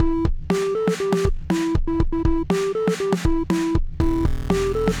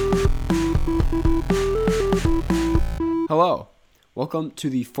Welcome to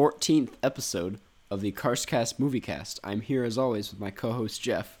the 14th episode of the Carscast Moviecast. I'm here as always with my co-host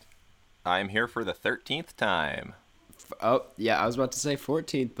Jeff. I'm here for the 13th time. Oh, yeah, I was about to say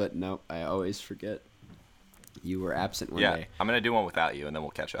 14th, but no, I always forget. You were absent one day. Yeah, I'm going to do one without you, and then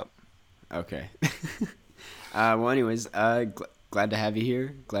we'll catch up. Okay. Glad to have you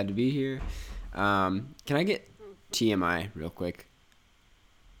here. Glad to be here. Can I get TMI real quick?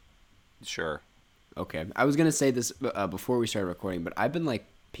 Sure. Okay. I was going to say this before we started recording, but I've been,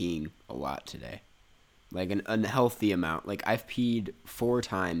 peeing a lot today. An unhealthy amount. I've peed 4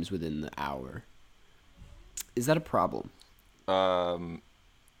 times within the hour. Is that a problem? How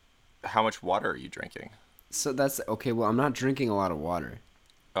much water are you drinking? So that's... Okay, well, I'm not drinking a lot of water.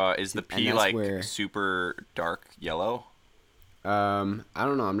 Is the pee, super dark yellow? I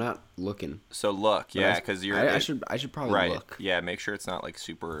don't know. I'm not looking. So look, yeah, because you're... I should probably look. Yeah, make sure it's not,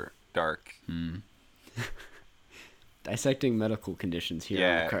 super dark. Dissecting medical conditions here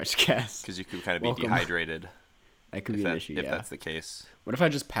on the Carscast. Because you could kind of be dehydrated. That could be an issue, if that's the case. What if I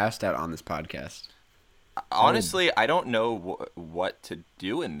just passed out on this podcast? Honestly, I don't know what to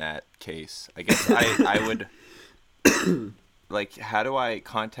do in that case. I guess I would... how do I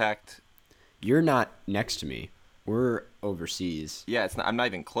contact... You're not next to me. We're overseas. Yeah, I'm not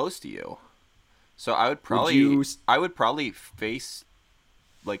even close to you. So I would probably face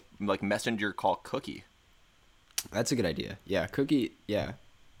messenger call Cookie. That's a good idea. Yeah, Cookie, yeah.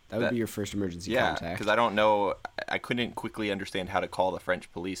 That would be your first emergency contact. Yeah, because I don't know, I couldn't quickly understand how to call the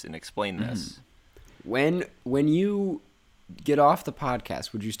French police and explain this. When you get off the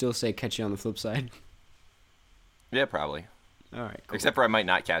podcast, would you still say catch you on the flip side? Yeah, probably. All right, cool. Except for I might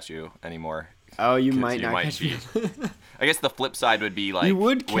not catch you anymore. Oh, you might not catch me. I guess the flip side would be you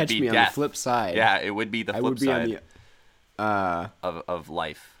would catch me on the flip side. Yeah, it would be the flip side of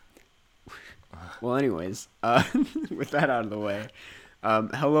life. Well, anyways, with that out of the way,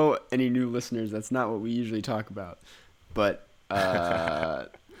 hello, any new listeners. That's not what we usually talk about, but we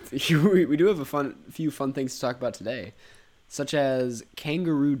do have a few fun things to talk about today, such as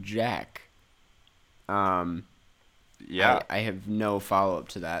Kangaroo Jack. Yeah, I have no follow-up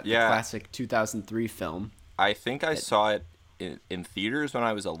to that. Yeah. The classic 2003 film. I think I saw it in theaters when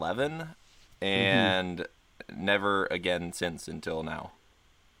I was 11, and never again since until now.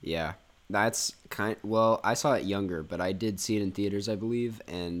 Yeah, that's well, I saw it younger, but I did see it in theaters, I believe,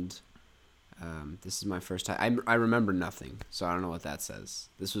 and this is my first time. I remember nothing, so I don't know what that says.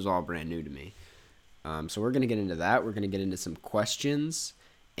 This was all brand new to me. So we're going to get into that. We're going to get into some questions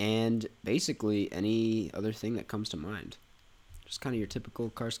and basically any other thing that comes to mind. Just kind of your typical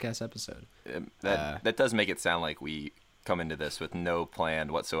Carscast episode. That does make it sound like we come into this with no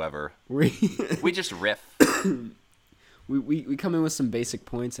plan whatsoever. We just riff. We come in with some basic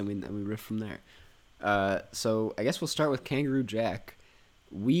points and we riff from there. So I guess we'll start with Kangaroo Jack.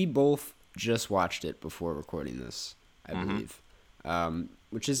 We both just watched it before recording this, I believe.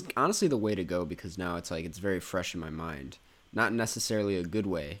 Which is honestly the way to go because now it's it's very fresh in my mind. Not necessarily a good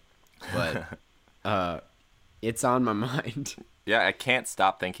way, but it's on my mind. Yeah, I can't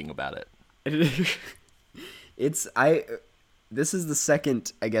stop thinking about it. This is the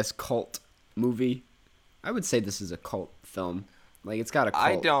second, I guess, cult movie. I would say this is a cult film. It's got a cult.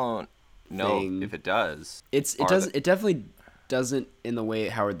 I don't know thing. if it does. It definitely doesn't in the way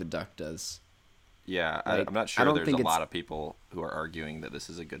Howard the Duck does. Yeah, I'm not sure there's a lot of people who are arguing that this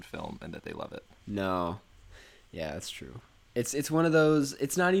is a good film and that they love it. No. Yeah, that's true. It's one of those,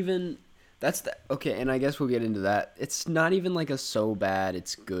 it's not even, okay, and I guess we'll get into that. It's not even a so bad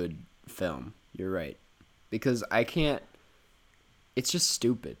it's good film. You're right. Because it's just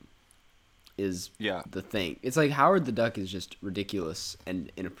stupid is the thing. It's Howard the Duck is just ridiculous and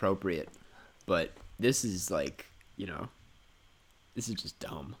inappropriate, but this is this is just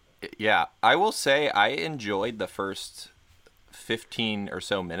dumb. Yeah, I will say I enjoyed the first 15 or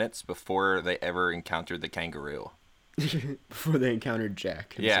so minutes before they ever encountered the kangaroo. Before they encountered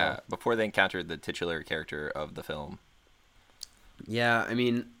Jack himself. Yeah, before they encountered the titular character of the film. Yeah, I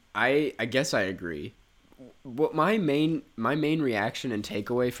mean, I guess I agree. What my main reaction and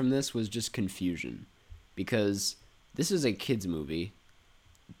takeaway from this was just confusion, because this is a kids movie,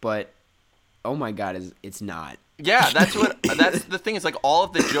 but oh my god, it's not. Yeah, that's the thing is all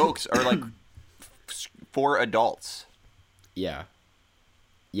of the jokes are for adults. Yeah.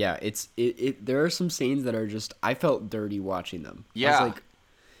 Yeah, there are some scenes that are just, I felt dirty watching them. Yeah. I was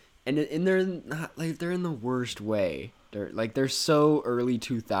and they're not they're in the worst way. They're so early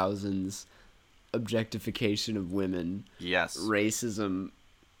 2000s objectification of women. Yes. Racism.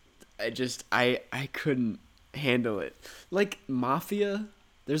 I couldn't handle it. Mafia.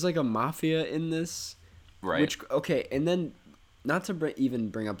 There's a mafia in this. Right. And then not to even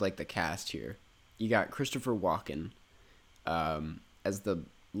bring up like the cast here. You got Christopher Walken as the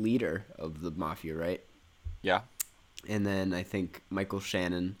leader of the mafia, right? Yeah. And then I think Michael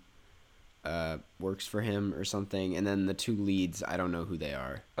Shannon works for him or something. And then the two leads, I don't know who they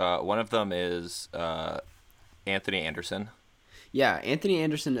are. One of them is Anthony Anderson. Yeah, Anthony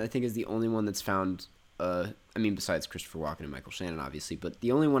Anderson, I think, is the only one that's found. I mean, besides Christopher Walken and Michael Shannon, obviously, but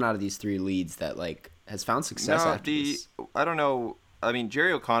the only one out of these three leads that like has found success after this. I don't know. I mean,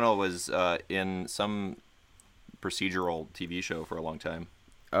 Jerry O'Connell was in some procedural TV show for a long time.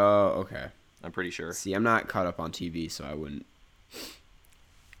 Oh, okay. I'm pretty sure. See, I'm not caught up on TV, so I wouldn't.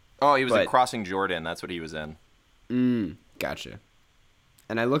 Oh, he was in Crossing Jordan. That's what he was in. Gotcha.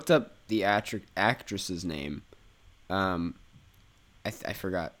 And I looked up the actress's name. I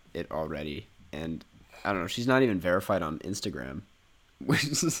forgot it already, and I don't know. She's not even verified on Instagram,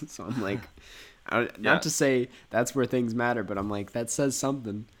 so I'm like, not to say that's where things matter, but I'm like that says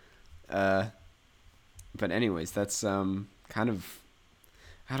something. But anyways, that's kind of,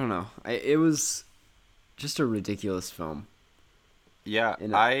 I don't know. It was just a ridiculous film. Yeah, in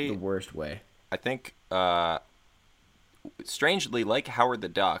the worst way. I think, strangely, like Howard the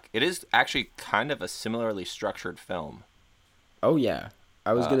Duck, it is actually kind of a similarly structured film. Oh yeah,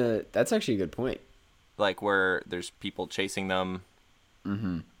 I was gonna. That's actually a good point. Like where there's people chasing them.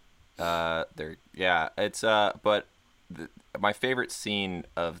 Mm-hmm. It's but my favorite scene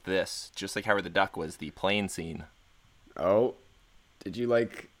of this, just like Howard the Duck, was the plane scene. Oh, did you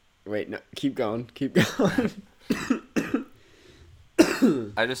like? Wait, no, keep going. Keep going.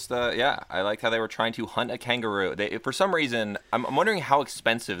 I just, I like how they were trying to hunt a kangaroo. They, for some reason, I'm wondering how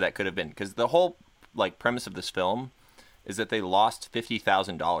expensive that could have been, because the whole like premise of this film is that they lost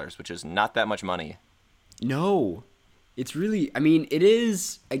 $50,000, which is not that much money. No, it's really. I mean, it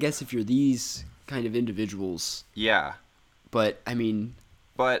is. I guess if you're these kind of individuals. Yeah. But I mean.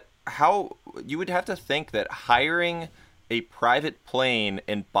 But how you would have to think that hiring a private plane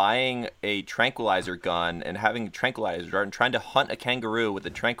and buying a tranquilizer gun and having a tranquilizer and trying to hunt a kangaroo with a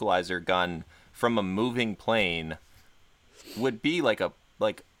tranquilizer gun from a moving plane would be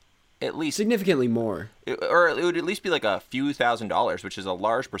at least significantly more, or it would at least be like a few $1,000s, which is a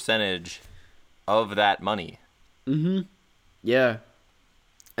large percentage of that money. Mm-hmm. Yeah.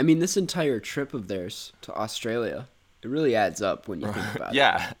 I mean, this entire trip of theirs to Australia, it really adds up when you think about it.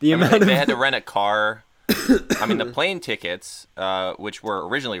 Yeah. They had to rent a car. I mean, the plane tickets, which were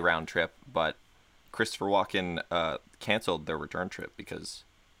originally round trip, but Christopher Walken canceled their return trip because...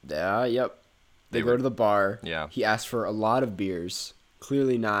 Yeah, yep. They go to the bar. Yeah. He asked for a lot of beers.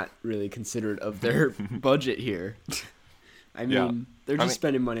 Clearly not really considerate of their budget here. I mean, they're just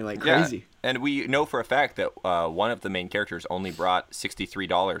spending money like crazy. Yeah. And we know for a fact that one of the main characters only brought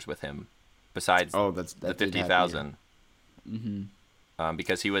 $63 with him, besides the $50,000. Mm-hmm.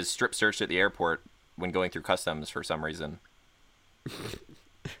 Because he was strip searched at the airport when going through customs for some reason.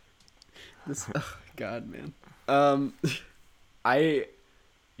 God, man. I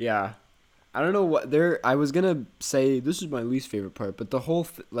don't know what I was gonna say this is my least favorite part, but the whole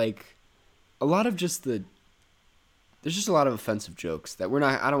a lot of just there's just a lot of offensive jokes that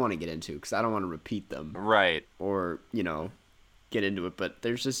I don't want to get into because I don't want to repeat them. Right. Or, get into it, but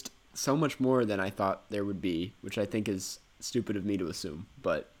there's just so much more than I thought there would be, which I think is stupid of me to assume,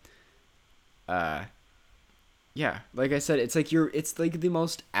 but yeah, like I said, it's like the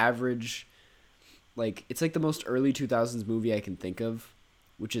most average, it's like the most early 2000s movie I can think of,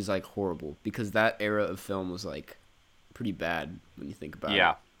 which is like horrible because that era of film was like pretty bad when you think about it.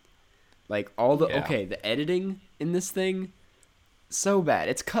 Yeah. Like the editing in this thing, so bad.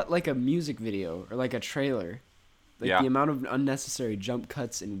 It's cut like a music video or like a trailer. Like the amount of unnecessary jump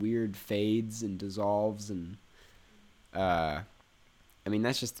cuts and weird fades and dissolves and I mean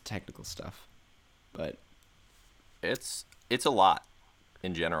that's just the technical stuff. But it's a lot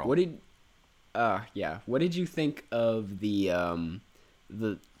in general. What did you think of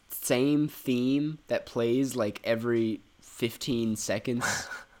the same theme that plays like every 15 seconds?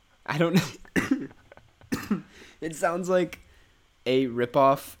 I don't know. It sounds like a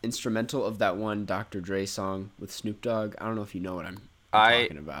ripoff instrumental of that one Dr. Dre song with Snoop Dogg. I don't know if you know what I'm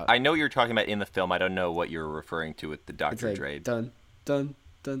talking about. I know what you're talking about in the film. I don't know what you're referring to with the Dr. It's Dre. Dun dun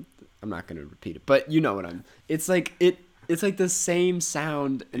dun. I'm not gonna repeat it, but you know what It's like It's like the same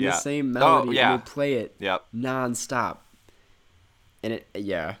sound and the same melody, and they play it nonstop. And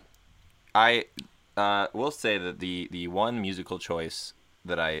I will say that the one musical choice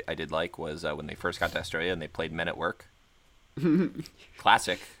that I did like was when they first got to Australia and they played Men at Work.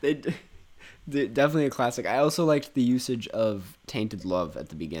 Classic. They definitely a classic. I also liked the usage of Tainted Love at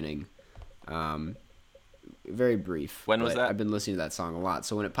the beginning. It very brief. When was but that? I've been listening to that song a lot.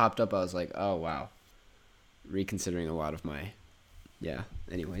 So when it popped up, I was like, oh wow, reconsidering a lot of my, yeah.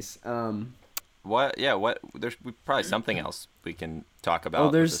 Anyways, What? Yeah. What? There's probably something else we can talk about. oh,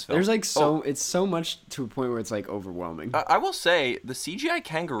 with this film. there's like so it's so much to a point where it's like overwhelming. I will say the CGI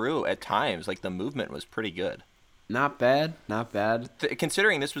kangaroo at times, like the movement was pretty good. Not bad, not bad.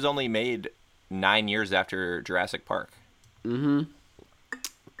 Considering this was only made 9 years after Jurassic Park.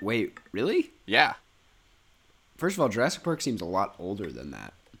 Wait, really? Yeah, First of all, Jurassic Park seems a lot older than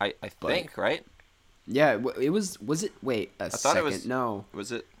that. I think, right? Yeah, it was. Was it? Wait a thought it second. was- No,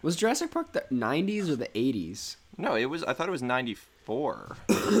 Was it? was Jurassic Park the '90s or the '80s? No, it was. I thought it was 94.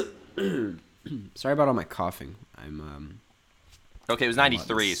 Sorry about all my coughing. I'm Okay, it was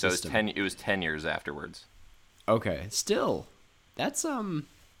 93, so it was system. 10. It was 10 years afterwards. okay. Still, that's I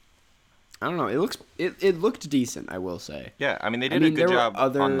don't know. It looked decent. I will say. Yeah, I mean they did mean, a there good were job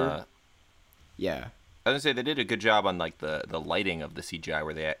on the. Yeah. I was gonna say they did a good job on like the lighting of the CGI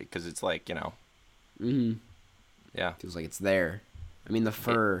where they, because it's like, you know. Yeah. Feels like it's there. I mean, the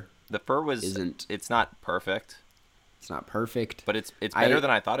fur. The fur was. Isn't- It's not perfect, It's not perfect. but it's better than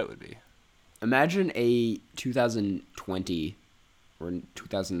I thought it would be. Imagine a 2020 or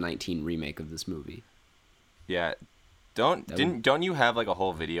 2019 remake of this movie. Yeah. That Don't you have like a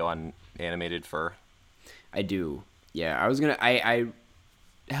whole video on animated fur? I do. Yeah, I was gonna. I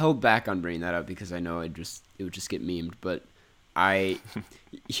held back on bringing that up because I know it would just get memed. But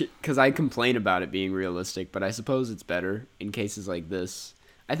because I complain about it being realistic, but I suppose it's better in cases like this.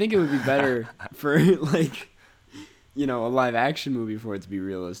 I think it would be better for like, you know, a live action movie for it to be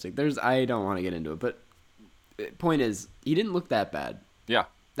realistic. I don't want to get into it, but point is, he didn't look that bad. Yeah.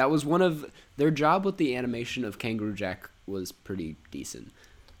 That was one of their job with the animation of Kangaroo Jack was pretty decent.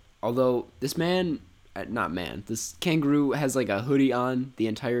 Although this this kangaroo has like a hoodie on the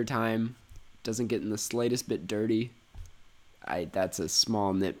entire time, doesn't get in the slightest bit dirty. That's a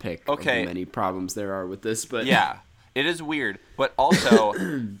small nitpick of Okay. the many problems there are with this, but Yeah. It is weird, but also,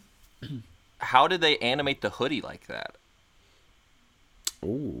 how did they animate the hoodie like that?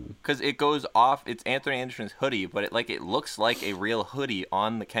 Ooh. Because it goes off. It's Anthony Anderson's hoodie, but it looks like a real hoodie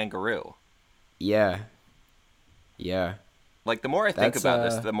on the kangaroo. Yeah. Yeah. Like the more I think That's, about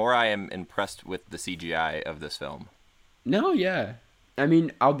this, the more I am impressed with the CGI of this film. No, yeah. I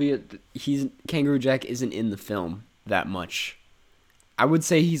mean, albeit Kangaroo Jack isn't in the film that much. I would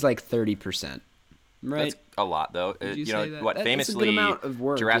say he's like 30%. Right? That's a lot, though. Would you You know say that? what? That's a good Famously, amount of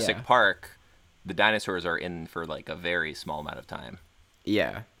work, Jurassic yeah. Park, the dinosaurs are in for like a very small amount of time.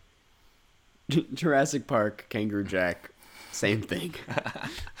 Yeah. Jurassic Park, Kangaroo Jack, same thing.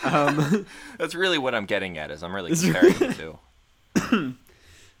 That's really what I'm getting at. Is I'm really comparing the two.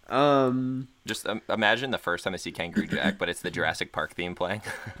 Just imagine the first time I see Kangaroo Jack, but it's the Jurassic Park theme playing.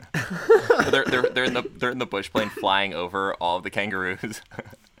 they're in the bush plane flying over all of the kangaroos.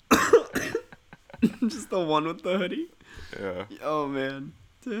 Just the one with the hoodie. Yeah. Oh man.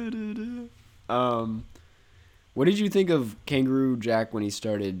 What did you think of Kangaroo Jack when he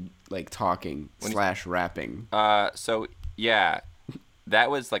started like talking / rapping? So yeah, that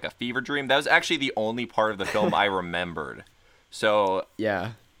was like a fever dream. That was actually the only part of the film I remembered. So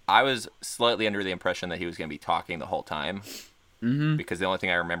Yeah. I was slightly under the impression that he was going to be talking the whole time. Mm-hmm. Because the only thing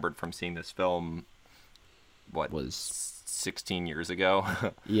I remembered from seeing this film, Was 16 years ago,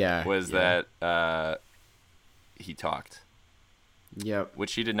 yeah. was yeah. that he talked, Yep.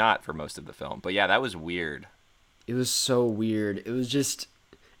 which he did not for most of the film. But yeah, that was weird. It was so weird. It was just,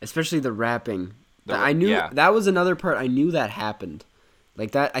 especially the rapping. The- I knew yeah. that was another part. I knew that happened.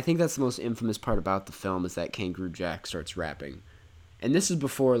 Like that. I think that's the most infamous part about the film is that Kangaroo Jack starts rapping, and this is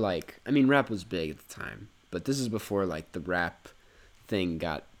before rap was big at the time, but this is before like the rap thing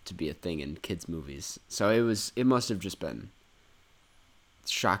got to be a thing in kids movies. So it must have just been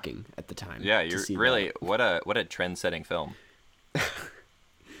shocking at the time. Yeah, to you're see really that. what a trend-setting film.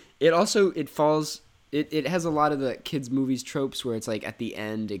 It also falls. It has a lot of the kids movies tropes where it's like at the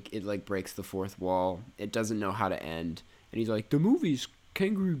end it like breaks the fourth wall. It doesn't know how to end, and he's like, the movie's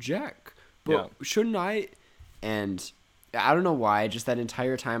Kangaroo Jack, but Yeah. shouldn't I? And I don't know why. Just that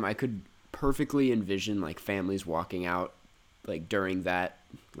entire time, I could perfectly envision like families walking out, like during that,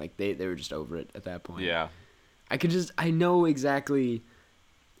 like they were just over it at that point. Yeah. I know exactly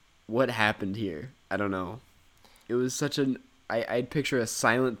what happened here. I don't know. It was such I'd picture a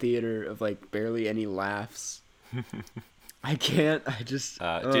silent theater of like barely any laughs. I can't. I just.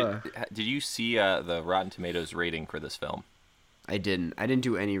 Did you see the Rotten Tomatoes rating for this film? I didn't. I didn't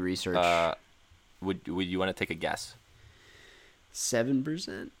do any research. Would you want to take a guess?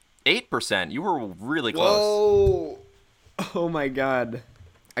 7%. 8%. You were really close. Whoa! Oh my god.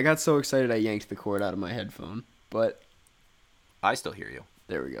 I got so excited I yanked the cord out of my headphone, but I still hear you.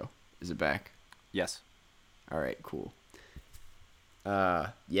 there we go. Is it back? Yes. All right, cool.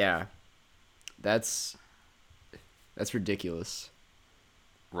 Yeah. That's ridiculous.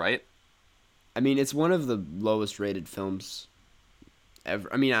 Right? I mean, it's one of the lowest rated films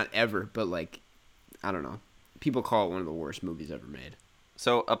ever. I mean, not ever, but like, I don't know. People call it one of the worst movies ever made.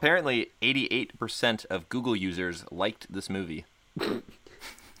 So apparently 88% of Google users liked this movie.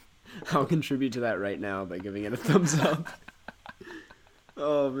 I'll contribute to that right now by giving it a thumbs up.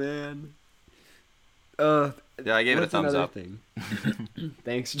 Oh man. Yeah, I gave it a what's thumbs another up. Thing?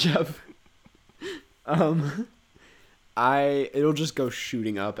 Thanks, Jeff. It'll just go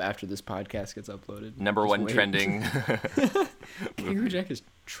shooting up after this podcast gets uploaded. Number Just one wait. trending. Kangaroo Jack is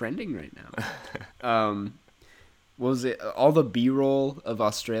trending right now. What was it? All the B-roll of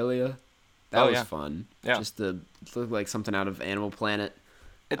Australia. That was fun. Yeah. Just it looked like something out of Animal Planet.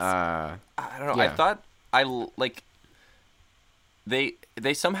 It's I don't know. yeah. I thought like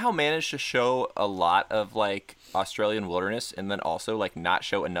they somehow managed to show a lot of like Australian wilderness and then also like not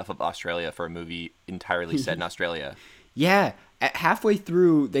show enough of Australia for a movie entirely set in Australia. Yeah, halfway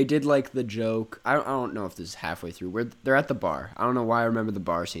through they did like the joke. I don't know if this is halfway through. Where they're at the bar. I don't know why I remember the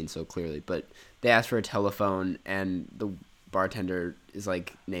bar scene so clearly, but they asked for a telephone and the bartender is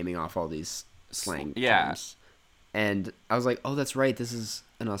like naming off all these slang terms. And I was like, "Oh, that's right. This is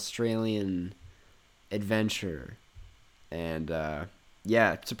an Australian adventure." And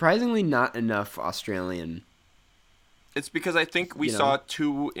yeah, surprisingly not enough Australian. It's because I think we saw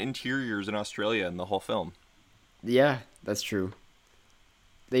two interiors in Australia in the whole film. Yeah, that's true.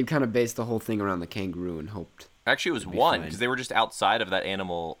 They kind of based the whole thing around the kangaroo and hoped. Actually, it was it'd be one fine. because they were just outside of that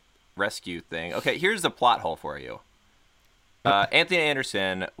animal rescue thing. Okay, here's the plot hole for you. Anthony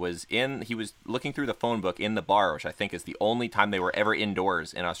Anderson he was looking through the phone book in the bar, which I think is the only time they were ever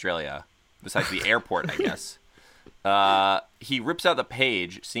indoors in Australia, besides the airport, I guess. He rips out the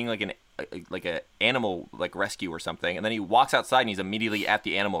page, seeing like an animal like rescue or something, and then he walks outside and he's immediately at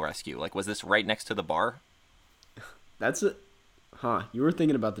the animal rescue. Like, was this right next to the bar? That's it. Huh, you were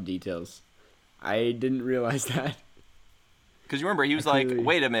thinking about the details. I didn't realize that. Because you remember, he was like,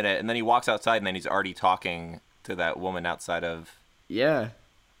 wait a minute, and then he walks outside and then he's already talking to that woman outside of... Yeah.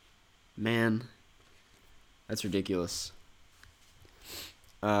 Man. That's ridiculous.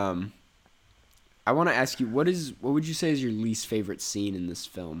 I want to ask you, what would you say is your least favorite scene in this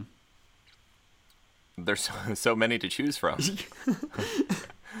film? There's so many to choose from.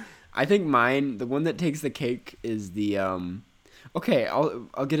 I think mine, the one that takes the cake, is the okay,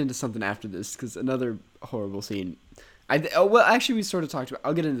 I'll get into something after this because another horrible scene. Well, actually, we sort of talked about.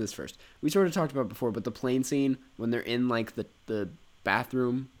 I'll get into this first. We sort of talked about it before, but the plane scene when they're in like the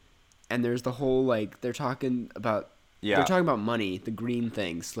bathroom, and there's the whole like they're talking about money, the green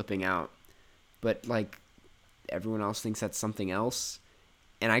thing slipping out, but like everyone else thinks that's something else,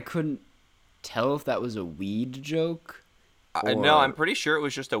 and I couldn't tell if that was a weed joke. No, I'm pretty sure it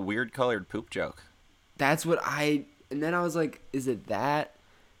was just a weird colored poop joke. That's what and then I was like, is it that?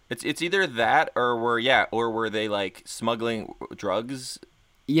 It's either that or were they like smuggling drugs?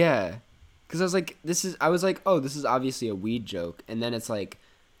 Yeah. Cuz I was like, oh, this is obviously a weed joke. And then it's like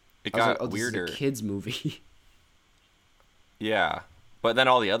it got weirder. This is a kids movie. Yeah. But then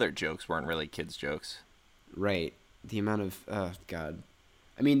all the other jokes weren't really kids jokes. Right. The amount of God.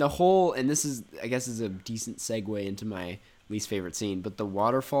 I mean, the whole, and this is, I guess, is a decent segue into my least favorite scene, but the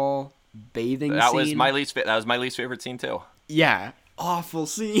waterfall bathing scene. That was my least favorite scene too. Yeah, awful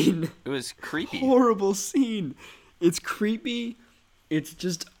scene. It was creepy. Horrible scene. It's creepy. It's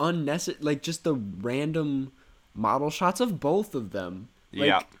just unnecessary. Like just the random model shots of both of them. Like,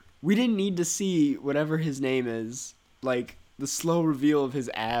 yeah. We didn't need to see whatever his name is. Like the slow reveal of his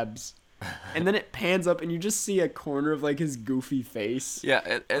abs. And then it pans up and you just see a corner of like his goofy face.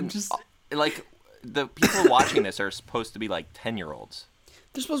 Yeah, and just like the people watching this are supposed to be like 10-year-olds.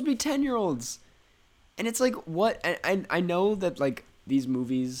 They're supposed to be 10-year-olds. And it's like, what? I know that like these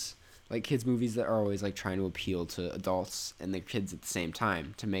movies, like kids movies that are always like trying to appeal to adults and their kids at the same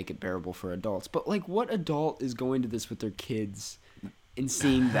time to make it bearable for adults. But like what adult is going to this with their kids and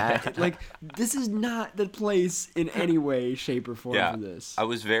seeing that? Like this is not the place in any way, shape, or form for this. I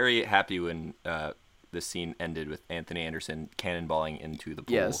was very happy when the scene ended with Anthony Anderson cannonballing into the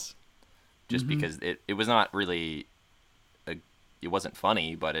pool. Yes. Just because it was not really it wasn't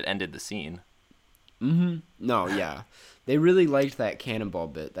funny, but it ended the scene. No, yeah. They really liked that cannonball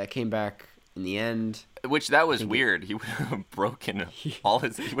bit. That came back in the end. Which that was weird. He would have broken he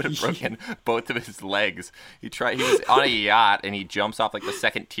would have broken both of his legs. He was on a yacht and he jumps off like the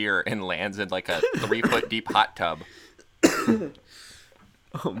second tier and lands in like a 3-foot deep hot tub.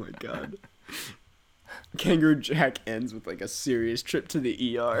 Oh my god. Kangaroo Jack ends with like a serious trip to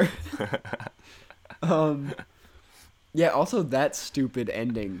the ER. Yeah, also that stupid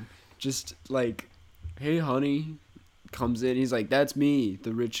ending. Just like, hey honey, comes in, he's like, that's me,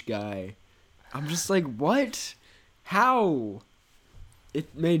 the rich guy. I'm just like, what? How? It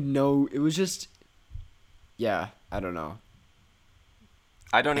was just, yeah, I don't know.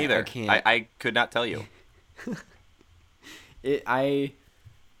 I don't either. I can't. I could not tell you.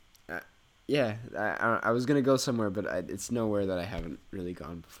 Yeah, I was gonna go somewhere, but it's nowhere that I haven't really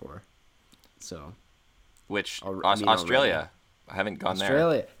gone before. So. Which Already. Australia? I haven't gone there.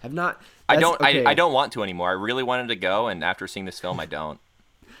 Australia have not. I don't. Okay. I don't want to anymore. I really wanted to go, and after seeing this film, I don't.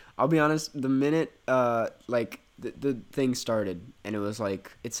 I'll be honest. The minute like the thing started, and it was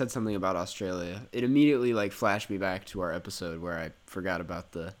like it said something about Australia, it immediately like flashed me back to our episode where I forgot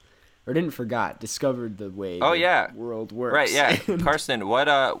about discovered the way Oh the yeah, world works. Right. Yeah, Karsten.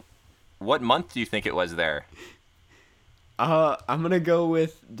 What month do you think it was there? I'm gonna go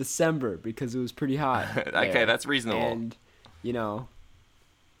with December because it was pretty hot. Okay, there. that's reasonable. And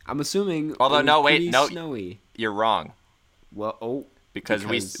I'm assuming. Although it was no, wait, pretty no, snowy. You're wrong. Well, because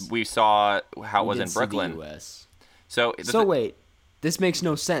we saw how it was in Brooklyn. The US. So wait, this makes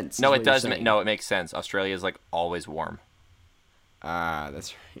no sense. No, it does. No, it makes sense. Australia is like always warm. Ah,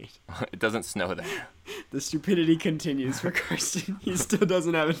 that's right. It doesn't snow there. The stupidity continues for Karsten. He still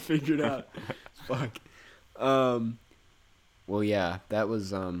doesn't have it figured out. Fuck. Well, yeah, that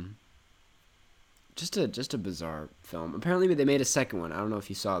was just a bizarre film. Apparently, they made a second one. I don't know if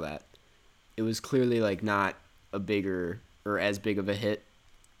you saw that. It was clearly like not a bigger or as big of a hit,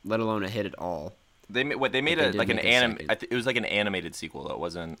 let alone a hit at all. They made it was like an animated sequel though. It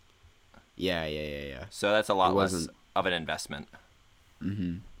wasn't. Yeah. So that's a lot less of an investment.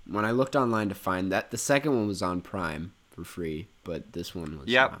 Mm-hmm. When I looked online to find that, the second one was on Prime for free, but this one was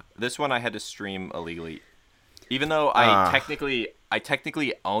not. This one I had to stream illegally, even though I technically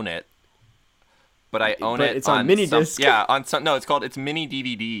own it, but I own it. It's on mini disc. Yeah, it's mini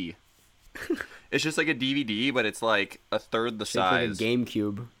DVD. It's just like a DVD, but it's like a third the size. Like a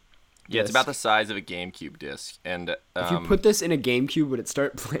GameCube. Yeah, it's about the size of a GameCube disc, and if you put this in a GameCube, would it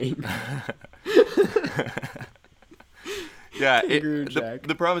start playing? Yeah,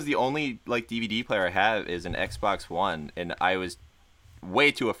 the problem is the only like DVD player I have is an Xbox One, and I was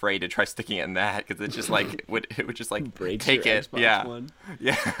way too afraid to try sticking it in that because it just like would just like breaks take your it. Xbox One.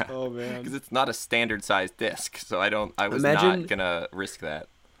 Yeah. Oh man. Because it's not a standard size disc, so I was Imagine not gonna risk that.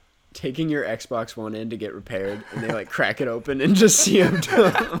 Taking your Xbox One in to get repaired, and they like crack it open and just see a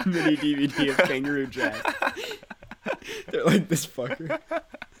mini DVD of Kangaroo Jack. They're like, this fucker.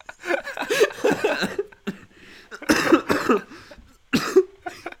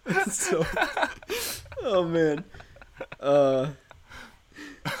 So, oh man,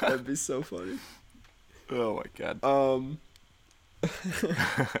 that'd be so funny. Oh my god.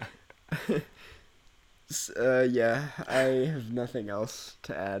 Yeah, I have nothing else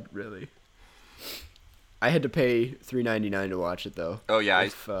to add really. I had to pay $3.99 to watch it though. Oh yeah,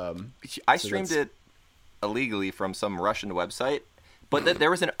 I streamed it illegally from some Russian website, but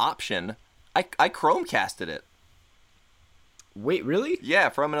there was an option. I Chromecasted it. Wait, really? Yeah,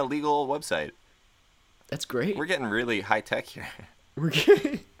 from an illegal website. That's great. We're getting really high tech here. We're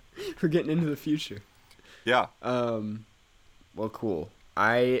getting into the future. Yeah. Well, cool.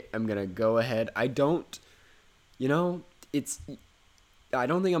 I am gonna go ahead. I don't think I'm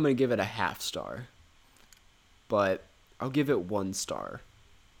gonna give it a half star, but I'll give it 1 star.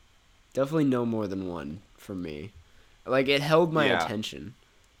 Definitely no more than 1 from me. Like, it held my attention.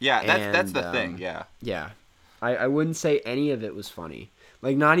 Yeah, that's the thing. Yeah. Yeah. I wouldn't say any of it was funny.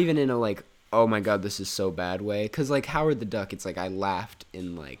 Like, not even in a, like, oh my god, this is so bad way. Because, like, Howard the Duck, it's like I laughed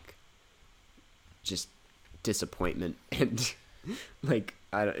in, like, just disappointment. And, like,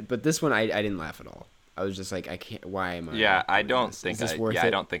 but this one, I didn't laugh at all. I was just like, I can't, why am I? Yeah, I don't think I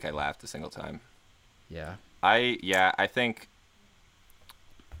don't think I laughed a single time. Yeah. I think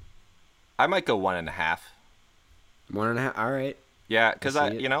I might go 1.5. 1.5, all right. Yeah, because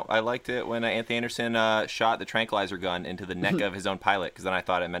I liked it when Anthony Anderson shot the tranquilizer gun into the neck of his own pilot. Because then I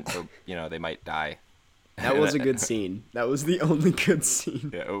thought it meant they might die. That was a good scene. That was the only good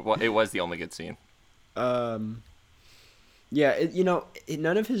scene. Yeah, it was the only good scene. Yeah,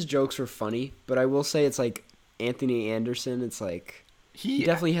 none of his jokes were funny, but I will say it's like Anthony Anderson. It's like he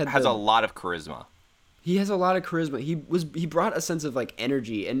definitely has a lot of charisma. He has a lot of charisma. He brought a sense of like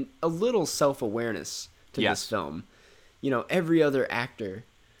energy and a little self-awareness to this film. Every other actor.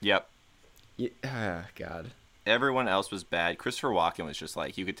 Yep. God. Everyone else was bad. Christopher Walken was just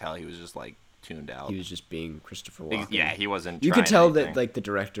like, you could tell he was just like tuned out. He was just being Christopher Walken. Yeah, he wasn't. You trying could tell anything. that like the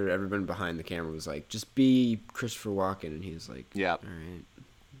director, everyone behind the camera was like, just be Christopher Walken, and he was like, Yeah. all right,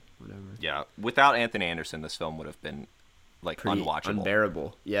 whatever. Yeah, without Anthony Anderson, this film would have been like Pretty unwatchable.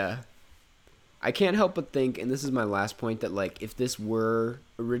 unbearable. Yeah. I can't help but think, and this is my last point, that like if this were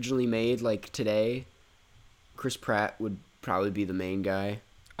originally made like today, Chris Pratt would probably be the main guy.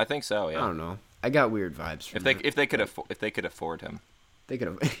 I think so. Yeah. I don't know. I got weird vibes from If they could afford him, they could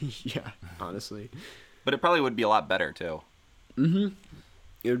have. Yeah, honestly, but it probably would be a lot better too. it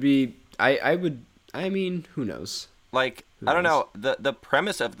would be. I would. I mean, who knows? Like, Who I don't knows? know. The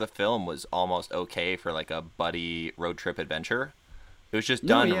premise of the film was almost okay for like a buddy road trip adventure. It was just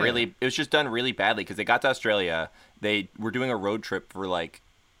No, done yeah. really. It was just done really badly because they got to Australia. They were doing a road trip for like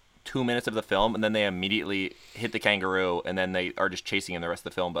 2 minutes of the film, and then they immediately hit the kangaroo, and then they are just chasing him the rest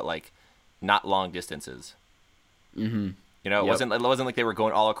of the film, but like not long distances. Mm-hmm. You know, it Yep. wasn't like they were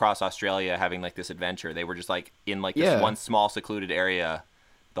going all across Australia having like this adventure. They were just like in like this Yeah. one small secluded area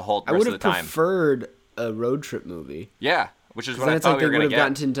the whole I rest would of have the time. preferred a road trip movie. Yeah, which is 'Cause what then I it's thought like we they were would gonna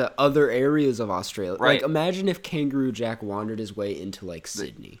have get. gotten into other areas of Australia. Right. Like, imagine if Kangaroo Jack wandered his way into like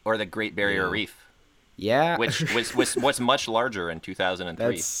Sydney. Or the Great Barrier Yeah. Reef, Yeah, which was much larger in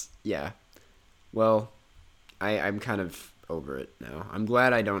 2003. that's yeah. Well, I'm kind of over it now. I'm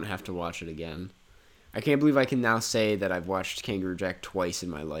glad I don't have to watch it again. I can't believe I can now say that I've watched Kangaroo Jack twice in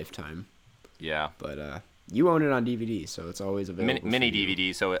my lifetime. Yeah. But you own it on DVD, so it's always available. Mini for you.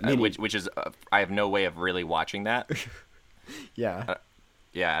 DVD, so Mini. which is I have no way of really watching that. Yeah.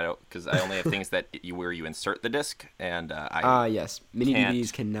 Yeah, I don't because I only have things that where you insert the disc, and I Yes. Mini can't.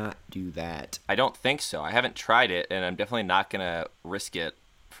 DVDs cannot do that. I don't think so. I haven't tried it, and I'm definitely not gonna risk it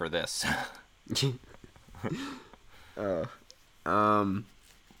for this. All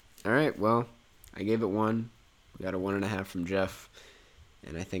right. Well, I gave it 1. We got a 1.5 from Jeff,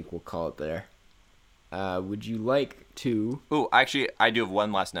 and I think we'll call it there. Would you like to? Ooh, actually, I do have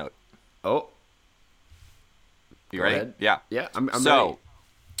one last note. Oh, You Go ready? ahead. Yeah. yeah. I'm So, ready.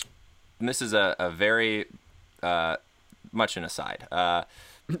 and this is a very much an aside.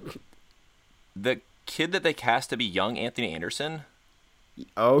 The kid that they cast to be young Anthony Anderson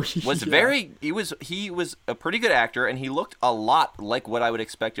Oh, was yeah. he was a pretty good actor, and he looked a lot like what I would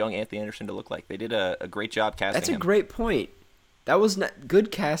expect young Anthony Anderson to look like. They did a great job casting That's a him. great point. That was not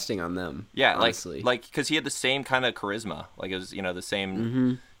good casting on them. Yeah, honestly. like because he had the same kind of charisma, like it was the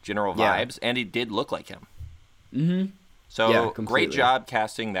same general Yeah. vibes, and he did look like him. Mm-hmm. So Yeah, great completely. job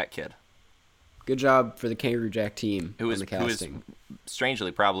casting that kid, Good job for the Kangaroo Jack team who on is the casting.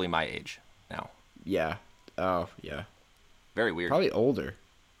 strangely probably my age now. Yeah. Oh, yeah. Very weird. Probably older.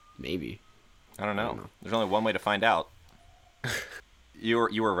 Maybe. I don't know. don't know. There's only one way to find out. You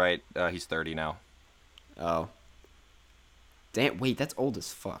were right. He's 30 now. Oh. Damn. Wait, that's old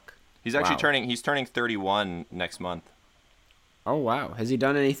as fuck. He's actually Wow. turning 31 next month. Oh wow. Has he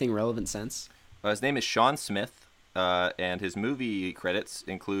done anything relevant since? His name is Sean Smith, and his movie credits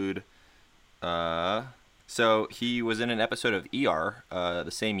include. So he was in an episode of ER the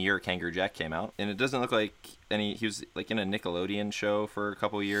same year Kangaroo Jack came out, and it doesn't look like any. He was like in a Nickelodeon show for a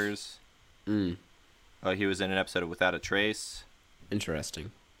couple years. Mm. He was in an episode of Without a Trace.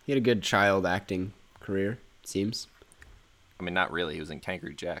 Interesting. He had a good child acting career. Seems. I mean, not really. He was in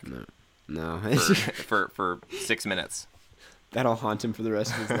Kangaroo Jack No. for 6 minutes. That'll haunt him for the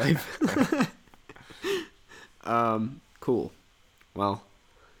rest of his life. Cool. Well.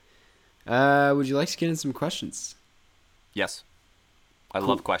 Would you like to get in some questions? Yes, I Cool.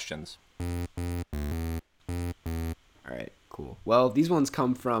 love questions. All right, cool. Well, these ones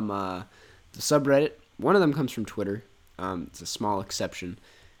come from the subreddit. One of them comes from Twitter. It's a small exception,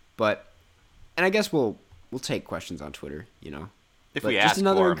 and I guess we'll take questions on Twitter. You know, If But we just ask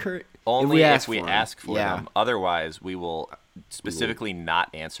another for 'em. encour- Only if we for 'em. ask for Yeah. them. Otherwise, we will specifically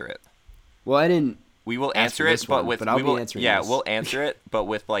not answer it. Well, I didn't. We will Ask answer for it, this but one, with but I'll we be will, answering yeah, this. we'll answer it, but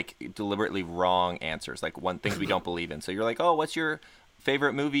with like deliberately wrong answers, like things we don't believe in. So you're like, oh, what's your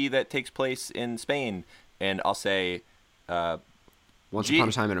favorite movie that takes place in Spain? And I'll say, Once Gee- upon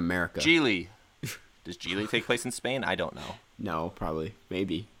a time in America. Geely. Does Geely take place in Spain? I don't know. No, probably,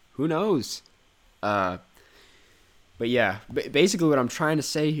 maybe. Who knows? But yeah, basically what I'm trying to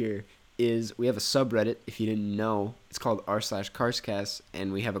say here is we have a subreddit. If you didn't know, it's called r/Carscast,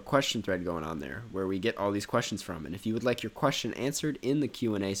 and we have a question thread going on there where we get all these questions from. And if you would like your question answered in the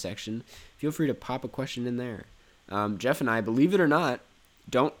Q&A section, feel free to pop a question in there. Jeff and I, believe it or not,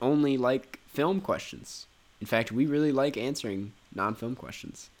 don't only like film questions. In fact, we really like answering non-film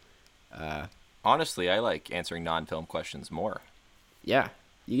questions. Honestly, I like answering non-film questions more. Yeah,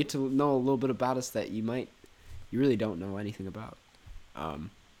 you get to know a little bit about us that you might you really don't know anything about.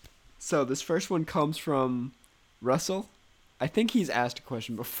 So this first one comes from Russell. I think he's asked a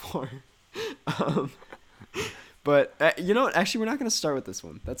question before. um, but you know what? Actually, we're not going to start with this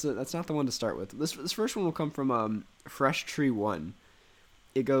one. That's not the one to start with. This first one will come from Fresh Tree One.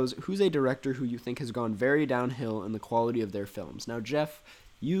 It goes, who's a director who you think has gone very downhill in the quality of their films? Now, Jeff,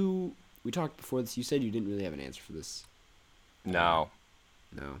 we talked before this. You said you didn't really have an answer for this. No.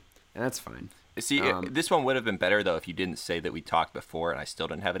 No. And that's fine. See, this one would have been better, though, if you didn't say that we talked before and I still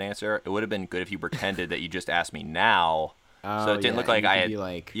didn't have an answer. It would have been good if you pretended that you just asked me now. So it didn't look like I had...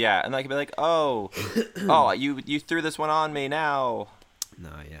 Yeah, and I could be like, oh, you threw this one on me now. No,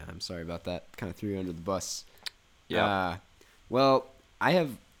 yeah, I'm sorry about that. Kind of threw you under the bus. Yeah. Well, I have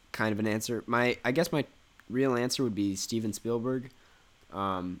kind of an answer. I guess my real answer would be Steven Spielberg.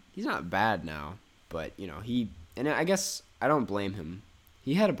 He's not bad now, but, you know, and I guess I don't blame him.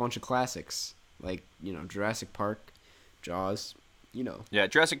 He had a bunch of classics, like, you know, Jurassic Park, Jaws, you know. Yeah,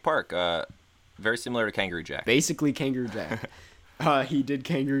 Jurassic Park, very similar to Kangaroo Jack. Basically Kangaroo Jack. He did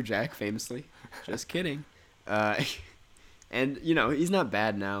Kangaroo Jack famously. Just kidding. And, you know, he's not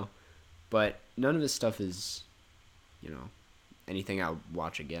bad now, but none of his stuff is, you know, anything I'll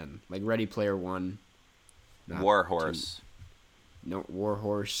watch again. Like Ready Player One. War Horse. No, War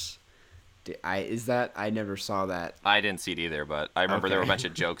Horse. I never saw that. I didn't see it either, but I remember there were a bunch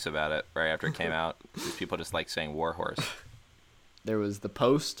of jokes about it right after it came out. These people just like saying War Horse. There was The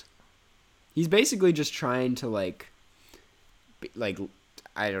Post. He's basically just trying to like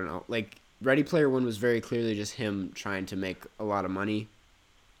I don't know, like Ready Player One was very clearly just him trying to make a lot of money.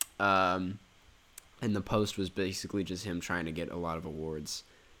 And The Post was basically just him trying to get a lot of awards.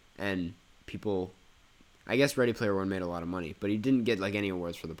 And people, I guess Ready Player One made a lot of money, but he didn't get like any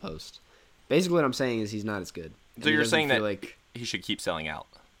awards for The Post. Basically what I'm saying is he's not as good. So you're saying that like he should keep selling out?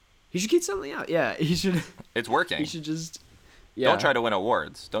 He should keep selling out, yeah. He should. It's working. He should just... Yeah. Don't try to win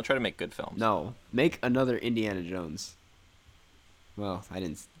awards. Don't try to make good films. No. Make another Indiana Jones. Well, I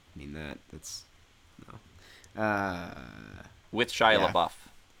didn't mean that. That's... No. With Shia LaBeouf.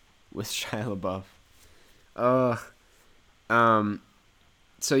 With Shia LaBeouf.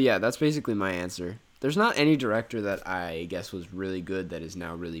 So yeah, that's basically my answer. There's not any director that I guess was really good that is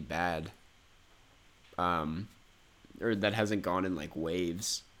now really bad. Or that hasn't gone in like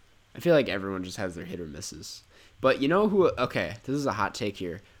waves. I feel like everyone just has their hit or misses. But you know who... Okay, this is a hot take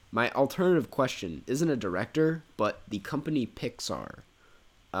here. My alternative question isn't a director, but the company Pixar.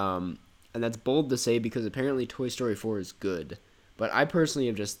 And that's bold to say because apparently Toy Story 4 is good. But I personally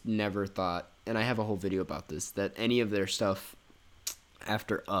have just never thought, and I have a whole video about this, that any of their stuff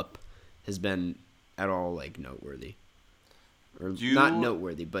after Up has been at all like noteworthy. Or not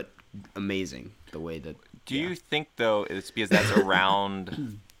noteworthy, but amazing the way that... Do you think, though, it's because that's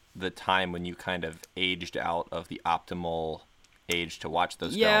around the time when you kind of aged out of the optimal age to watch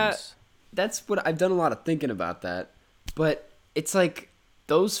those films? Yeah, that's what... I've done a lot of thinking about that. But it's like,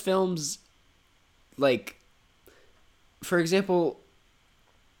 those films, like, for example,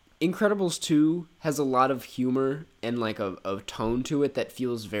 Incredibles 2 has a lot of humor and, like, a tone to it that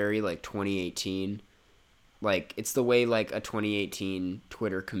feels very, like, 2018. Like, it's the way, like, a 2018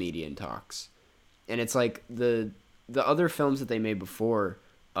 Twitter comedian talks. And it's like the other films that they made before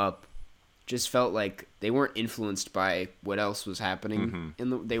Up just felt like they weren't influenced by what else was happening.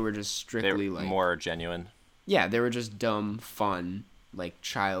 Mm-hmm. They were just strictly like... more genuine. Yeah, they were just dumb, fun, like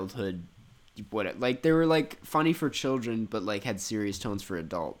childhood... Like, they were like funny for children, but like had serious tones for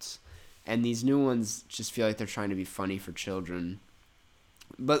adults. And these new ones just feel like they're trying to be funny for children.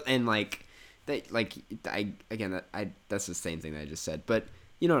 But, and like... That's the same thing that I just said, but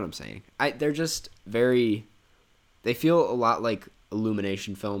you know what I'm saying. They're just very... They feel a lot like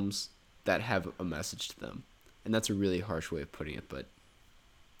Illumination films that have a message to them. And that's a really harsh way of putting it, but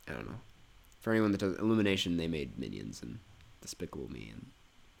I don't know. For anyone that does Illumination, they made Minions and Despicable Me and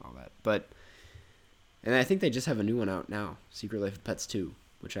all that. And I think they just have a new one out now, Secret Life of Pets 2,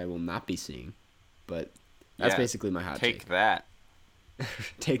 which I will not be seeing. But that's basically my hot take. Take that.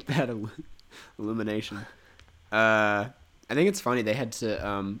 Take that, Illumination. I think it's funny they had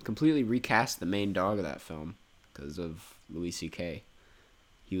to completely recast the main dog of that film because of Louis C.K.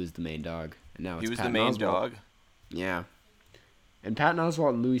 He was the main dog, and now it's he was Patton the main Oswalt. dog. Yeah, and Patton Oswalt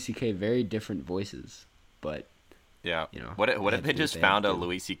and Louis C.K. very different voices, but yeah, you know, what if they just found a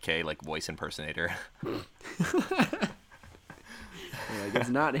Louis C.K. like voice impersonator? Like, it's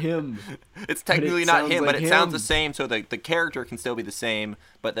not him. It's technically not him, but it sounds the same, so the character can still be the same,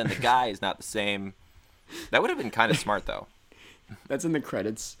 but then the guy is not the same. That would have been kind of smart, though. That's in the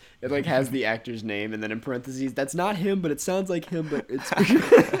credits. It like has the actor's name, and then in parentheses, that's not him, but it sounds like him, but it's...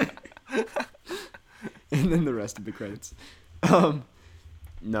 and then the rest of the credits.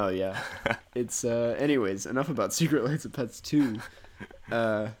 No, yeah. It's anyways, enough about Secret Life of Pets 2.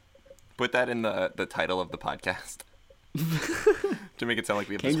 Put that in the title of the podcast to make it sound like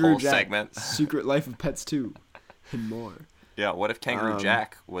we have this Kangaroo whole Jack, segment. Secret Life of Pets 2, and more. Yeah, what if Kangaroo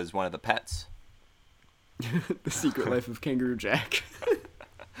Jack was one of the pets? The Secret Life of Kangaroo Jack.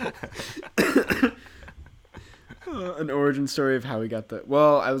 An origin story of how he got the...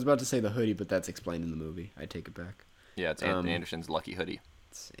 Well, I was about to say the hoodie, but that's explained in the movie. I take it back. Yeah, it's Anthony Anderson's lucky hoodie.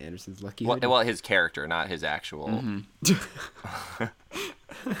 It's Anderson's lucky hoodie. Well, his character, not his actual... Mm-hmm.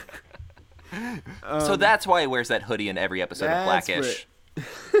 So that's why he wears that hoodie in every episode of Blackish.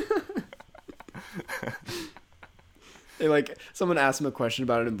 They like someone asked him a question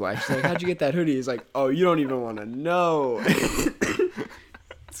about it in Black. She's like, "How'd you get that hoodie?" He's like, "Oh, you don't even want to know."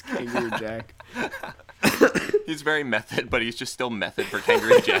 It's Kangaroo Jack. He's very method, but he's just still method for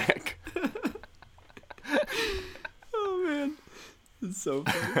Kangaroo Jack. Oh man, it's so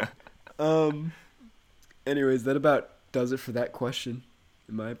funny. Anyways, that about does it for that question,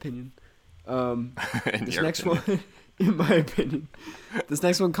 in my opinion. This next one, in my opinion, this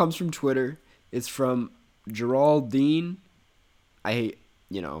next one comes from Twitter. It's from Geraldine. I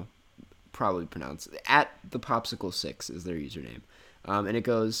probably pronounce it. At the Popsicle 6 is their username. And it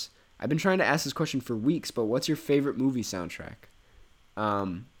goes, I've been trying to ask this question for weeks, but what's your favorite movie soundtrack?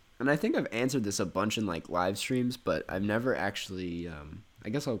 And I think I've answered this a bunch in like live streams, but I've never actually, I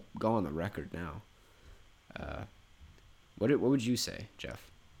guess I'll go on the record now. What would you say, Jeff?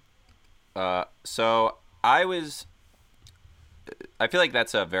 So I feel like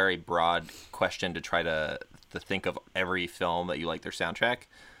that's a very broad question to try to think of every film that you like their soundtrack.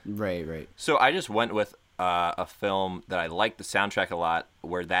 Right. So I just went with a film that I like the soundtrack a lot,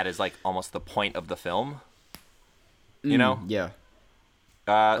 where that is like almost the point of the film. You know? Yeah.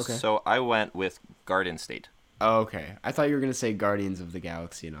 Okay. So I went with Garden State. Oh, okay. I thought you were gonna say Guardians of the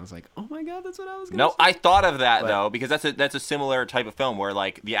Galaxy, and I was like, oh my god, that's what I was gonna say. No, I thought of that though, because that's a similar type of film where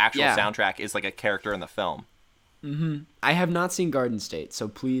like the actual soundtrack is like a character in the film. Mm-hmm. I have not seen Garden State, so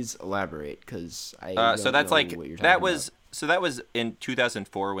please elaborate, because I don't so that's know like what you're talking that was about. So that was in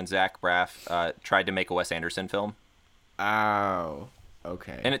 2004 when Zach Braff tried to make a Wes Anderson film. Oh,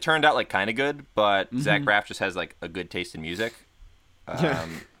 okay. And it turned out like kind of good, but Zach Braff just has like a good taste in music.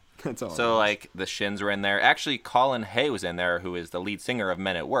 That's all. So like the Shins were in there. Actually, Colin Hay was in there, who is the lead singer of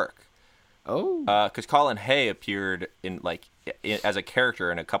Men at Work. Oh. Because Colin Hay appeared as a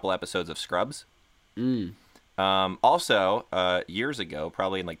character in a couple episodes of Scrubs. Also, years ago,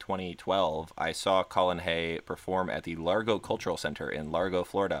 probably in like 2012, I saw Colin Hay perform at the Largo Cultural Center in Largo,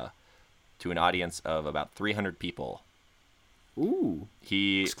 Florida, to an audience of about 300 people. Ooh.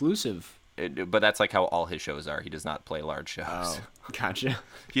 Exclusive. But that's like how all his shows are. He does not play large shows. Oh, gotcha.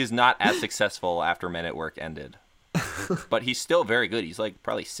 He is not as successful after Men at Work ended. But he's still very good. He's like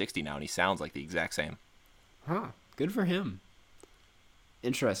probably 60 now, and he sounds like the exact same. Huh. Good for him.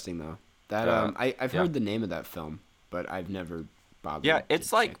 Interesting, though. That I've heard the name of that film, but I've never bothered to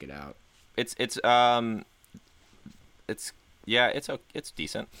check it out. It's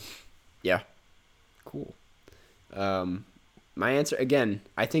decent. Yeah. Cool. My answer, again,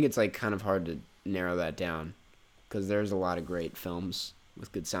 I think it's like kind of hard to narrow that down, because there's a lot of great films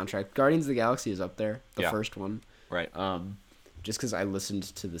with good soundtrack. Guardians of the Galaxy is up there, the first one. Right. Just because I listened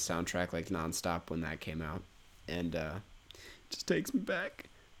to the soundtrack like nonstop when that came out, and it just takes me back.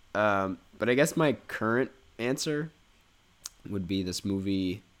 But I guess my current answer would be this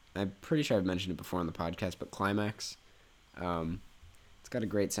movie. I'm pretty sure I've mentioned it before on the podcast, but Climax. It's got a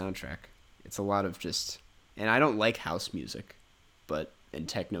great soundtrack. It's a lot of just, and I don't like house music, and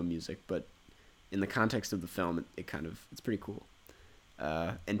techno music, but in the context of the film, it's pretty cool.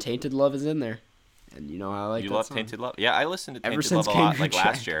 And Tainted Love is in there, and you know how I like that song. You love Tainted Love? Yeah, I listened to Tainted Love a lot, like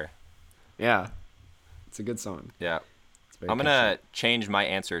last year. Yeah, it's a good song. Yeah. I'm going to change my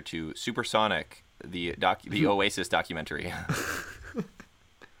answer to Supersonic, the Oasis documentary.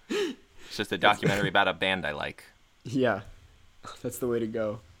 It's just a documentary about a band I like. Yeah, that's the way to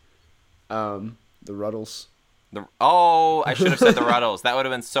go. The Ruddles. I should have said the Ruddles. That would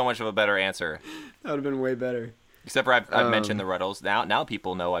have been so much of a better answer. That would have been way better. Except for I've mentioned the Ruddles. Now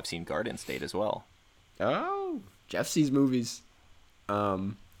people know I've seen Garden State as well. Oh, Jeff sees movies.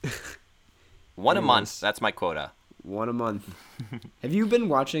 One a month. That's my quota. One a month. Have you been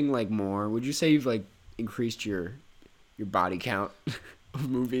watching like more? Would you say you've like increased your body count of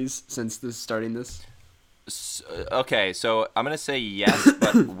movies since starting this? Okay, so I'm gonna say yes,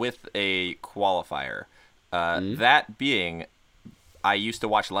 but with a qualifier. That being, I used to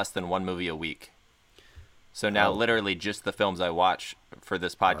watch less than one movie a week. So now, literally, just the films I watch for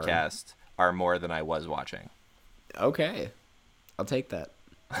this podcast are more than I was watching. Okay, I'll take that.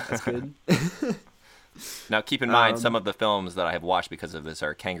 That's good. Now, keep in mind, some of the films that I have watched because of this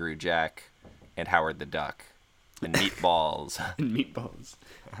are Kangaroo Jack and Howard the Duck and Meatballs. And Meatballs.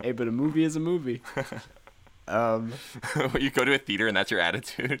 Hey, but a movie is a movie. You go to a theater and that's your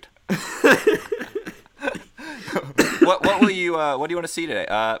attitude. What do you want to see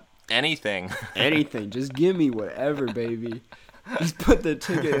today? Anything. Anything. Just give me whatever, baby. Just put the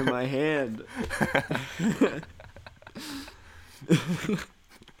ticket in my hand.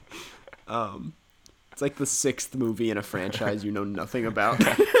 It's like the 6th movie in a franchise you know nothing about.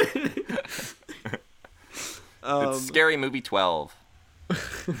 It's Scary Movie 12.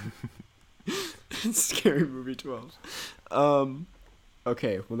 Scary Movie 12.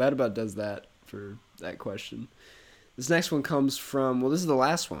 Okay, well that about does that for that question. This next one comes from, well, this is the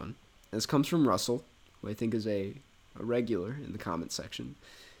last one. This comes from Russell, who I think is a regular in the comment section.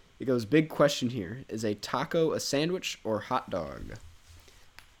 It goes, big question here. Is a taco a sandwich or hot dog?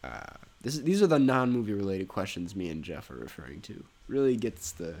 These are the non-movie related questions me and Jeff are referring to. Really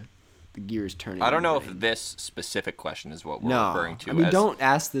gets the gears turning. I don't know if this specific question is what we're referring to. I mean, don't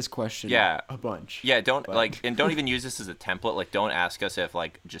ask this question a bunch. Yeah, don't and don't even use this as a template. Like, don't ask us if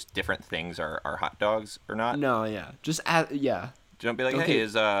like just different things are hot dogs or not. No, yeah. Just Don't be like, hey,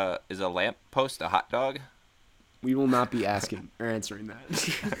 is a lamp post a hot dog? We will not be asking or answering that.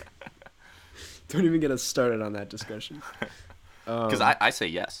 Don't even get us started on that discussion. Because I say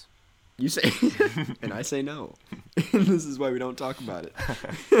yes. You say, and I say no. And this is why we don't talk about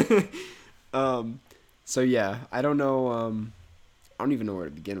it. So yeah, I don't know. I don't even know where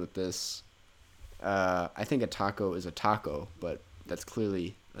to begin with this. I think a taco is a taco, but that's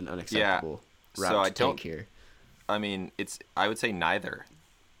clearly an unacceptable route to take here. I mean, I would say neither.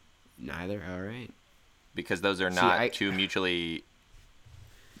 Neither? All right. Because those are not two mutually,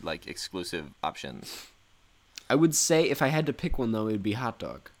 like, exclusive options. I would say if I had to pick one, though, it would be hot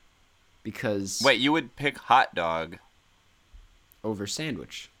dog. Because... Wait, you would pick hot dog over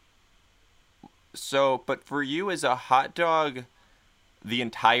sandwich. So, but for you, is a hot dog the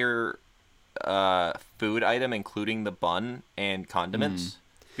entire food item, including the bun and condiments?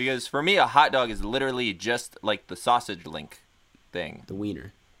 Because for me, a hot dog is literally just like the sausage link thing. The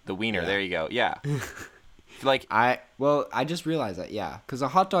wiener. The wiener, there you go. Yeah. Like I just realized that, yeah. Because a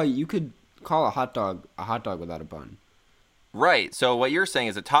hot dog, you could call a hot dog without a bun. Right. So what you're saying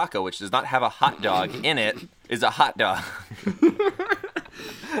is a taco, which does not have a hot dog in it, is a hot dog.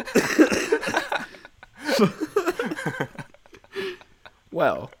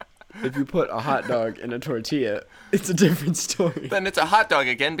 Well, if you put a hot dog in a tortilla, it's a different story. Then it's a hot dog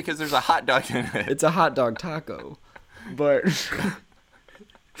again because there's a hot dog in it. It's a hot dog taco. But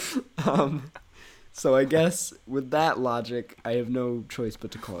so I guess with that logic, I have no choice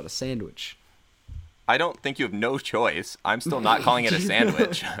but to call it a sandwich. I don't think you have no choice. I'm still not calling it a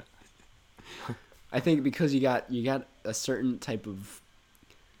sandwich. I think because you got a certain type of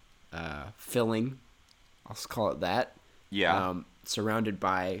filling, I'll call it that. Yeah. Surrounded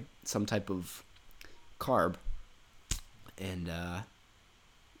by some type of carb, and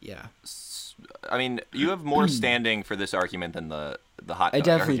yeah. I mean, you have more standing for this argument than the hot dog I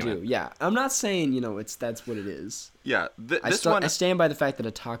definitely argument. do. Yeah, I'm not saying that's what it is. Yeah, I stand by the fact that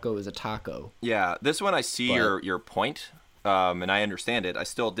a taco is a taco. Yeah, this one I see your point, and I understand it. I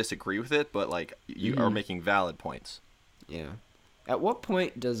still disagree with it, but like you are making valid points. Yeah. At what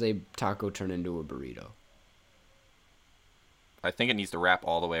point does a taco turn into a burrito? I think it needs to wrap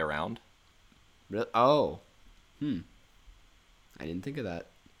all the way around. Really? Oh. I didn't think of that.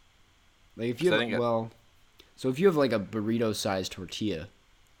 Like if you have, so if you have like a burrito-sized tortilla,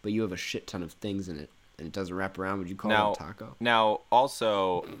 but you have a shit ton of things in it, and it doesn't wrap around, would you call it a taco? Now,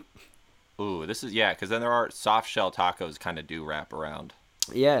 also, this is, because then there are soft shell tacos kind of do wrap around.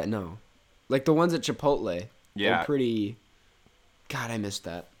 Yeah, no. Like the ones at Chipotle. Yeah. They're pretty, God, I missed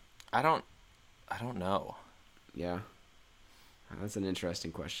that. I don't know. Yeah. That's an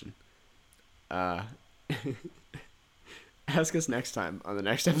interesting question. Ask us next time on the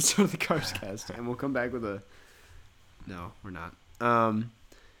next episode of the Carscast, and we'll come back with a... No, we're not.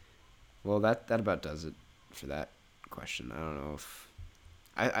 Well, that about does it for that question. I don't know if...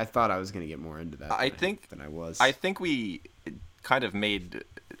 I thought I was going to get more into that than I was. I think we kind of made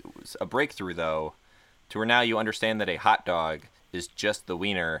a breakthrough, though, to where now you understand that a hot dog is just the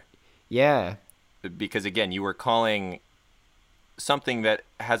wiener. Yeah. Because, again, you were calling something that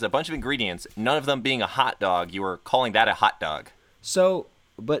has a bunch of ingredients, none of them being a hot dog, you were calling that a hot dog. So,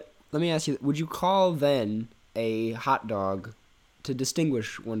 but let me ask you, would you call then a hot dog, to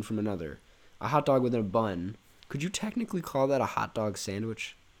distinguish one from another, a hot dog with a bun, could you technically call that a hot dog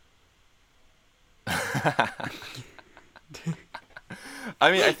sandwich?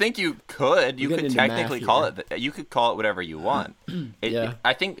 I mean, I think you could. You We're could getting into technically math call here. it. You could call it whatever you want. Yeah.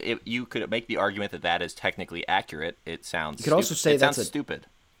 I think you could make the argument that that is technically accurate. It sounds. You could also say it that's sounds a stupid.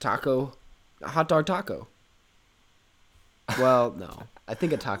 taco, a hot dog taco. Well, no. I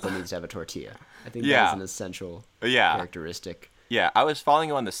think a taco needs to have a tortilla. I think Yeah. that's an essential Yeah. characteristic. Yeah, I was following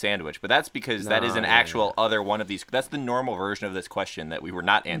you on the sandwich, but that's because that is No, an yeah, actual other one of these. That's the normal version of this question that we were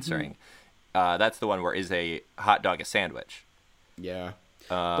not answering. That's the one where is a hot dog a sandwich? Yeah.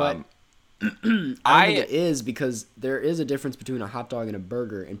 Um, But I don't think it is, because there is a difference between a hot dog and a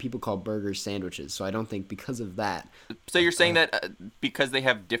burger, and people call burgers sandwiches. So I don't think because of that. So you're saying that because they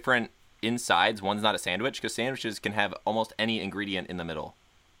have different insides, one's not a sandwich? Because sandwiches can have almost any ingredient in the middle.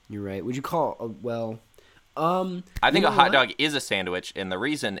 You're right. Would you call well? I think you a know hot what? dog is a sandwich, and the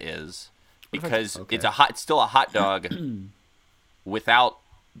reason is What if I- because okay. it's still a hot dog without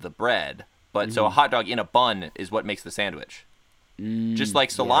the bread. But so a hot dog in a bun is what makes the sandwich. Just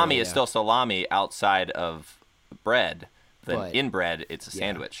like salami is yeah. still salami outside of bread, then But- in bread it's a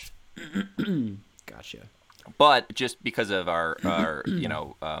sandwich. Gotcha. But just because of our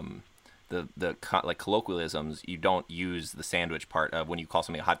like colloquialisms, you don't use the sandwich part of when you call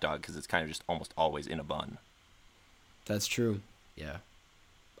something a hot dog because it's kind of just almost always in a bun. That's true. Yeah.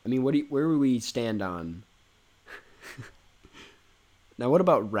 I mean, where would we stand on? Now, what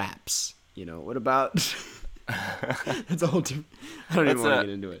about wraps? What about? That's a whole different. I don't even That's want a- to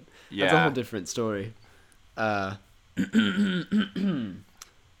get into it. That's a yeah. whole different story. A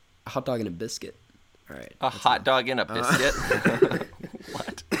hot dog and a biscuit. All right. A hot dog and a biscuit?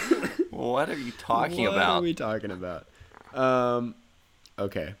 What? What are you talking What about? are we talking about?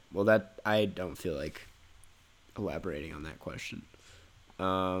 Okay. Well, that I don't feel like elaborating on that question.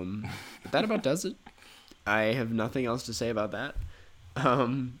 But that about does it. I have nothing else to say about that.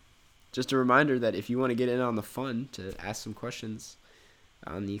 Just a reminder that if you want to get in on the fun, to ask some questions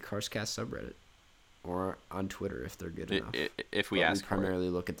on the Carscast subreddit or on Twitter if they're good enough. If we But ask we for it. primarily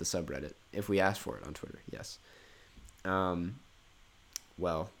look at the subreddit if we ask for it on Twitter. Yes.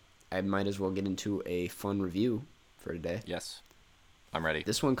 Well, I might as well get into a fun review for today. Yes. I'm ready.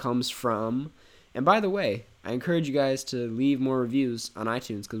 This one comes from, and by the way, I encourage you guys to leave more reviews on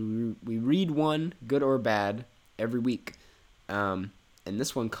iTunes, because we read one, good or bad, every week. And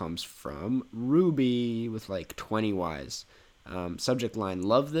this one comes from Ruby with like 20 Ys. Subject line,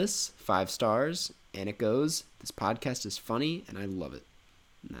 love this, 5 stars. And it goes, this podcast is funny and I love it.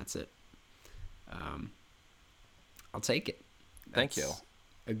 And that's it. I'll take it. Thank you.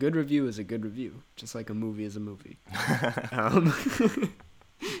 A good review is a good review, just like a movie is a movie.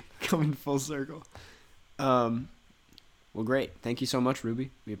 Coming full circle. Well, great. Thank you so much, Ruby.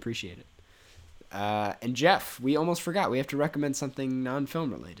 We appreciate it. And Jeff, we almost forgot. We have to recommend something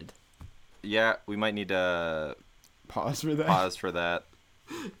non-film related. Yeah, we might need to Pause for that. pause for that.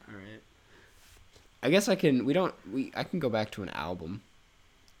 All right. I guess I can. I can go back to an album.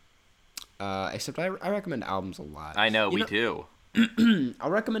 Except I recommend albums a lot. I know, You we do. I'll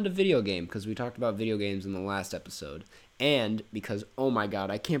recommend a video game, because we talked about video games in the last episode. And because, oh my god,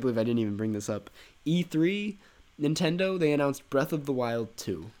 I can't believe I didn't even bring this up. E3, Nintendo, they announced Breath of the Wild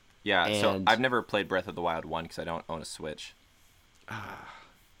 2. Yeah, so And- I've never played Breath of the Wild 1 because I don't own a Switch.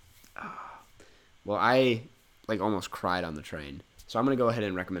 Well, I almost cried on the train. So I'm going to go ahead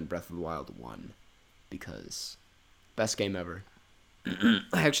and recommend Breath of the Wild 1. Because best game ever. I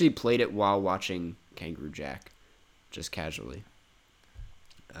actually played it while watching Kangaroo Jack. Just casually.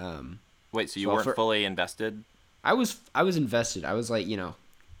 Wait, so you So weren't for- fully invested? I was invested. I was like,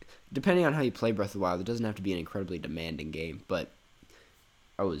 depending on how you play Breath of the Wild, it doesn't have to be an incredibly demanding game, but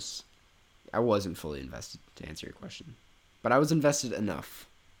I wasn't fully invested, to answer your question. But I was invested enough,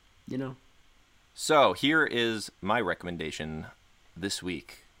 So here is my recommendation this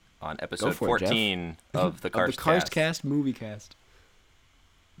week on episode for it, Jeff. 14 of the Of the Karstcast. Karstcast movie cast.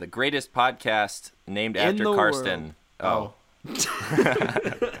 The greatest podcast named In after the Karsten. world.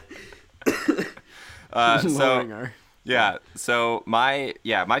 So Lowering our- so my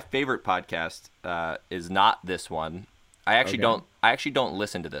favorite podcast is not this one. I actually Okay. don't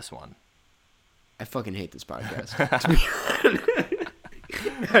listen to this one. I fucking hate this podcast.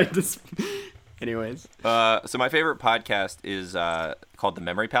 Anyways. So my favorite podcast is called The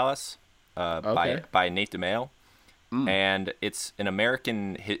Memory Palace Okay. by Nate DeMeo. And it's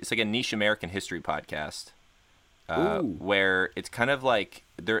it's like a niche American history podcast Ooh. where it's kind of like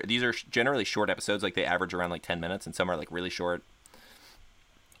these are generally short episodes, like they average around like 10 minutes, and some are like really short.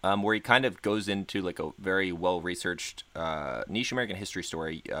 Where he kind of goes into like a very well-researched niche American history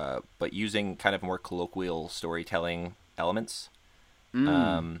story, but using kind of more colloquial storytelling elements.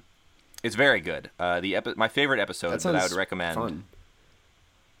 It's very good. My favorite episode that I would sounds recommend fun.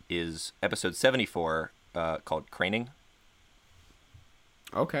 is episode 74, called Craning.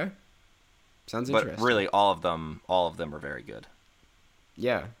 Okay. Sounds But interesting. really, all of them are very good.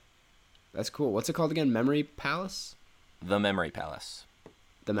 Yeah. That's cool. What's it called again? Memory Palace? The Memory Palace.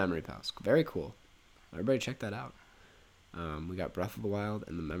 The Memory Palace. Very cool. Everybody check that out. We got Breath of the Wild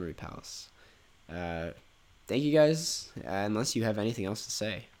and the Memory Palace. Thank you guys. Unless you have anything else to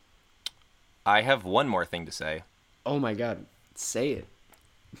say. I have one more thing to say. Oh my god. Say it.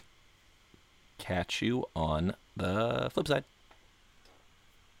 Catch you on the flip side.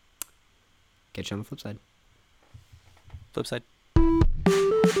 Catch you on the flip side. Flip side.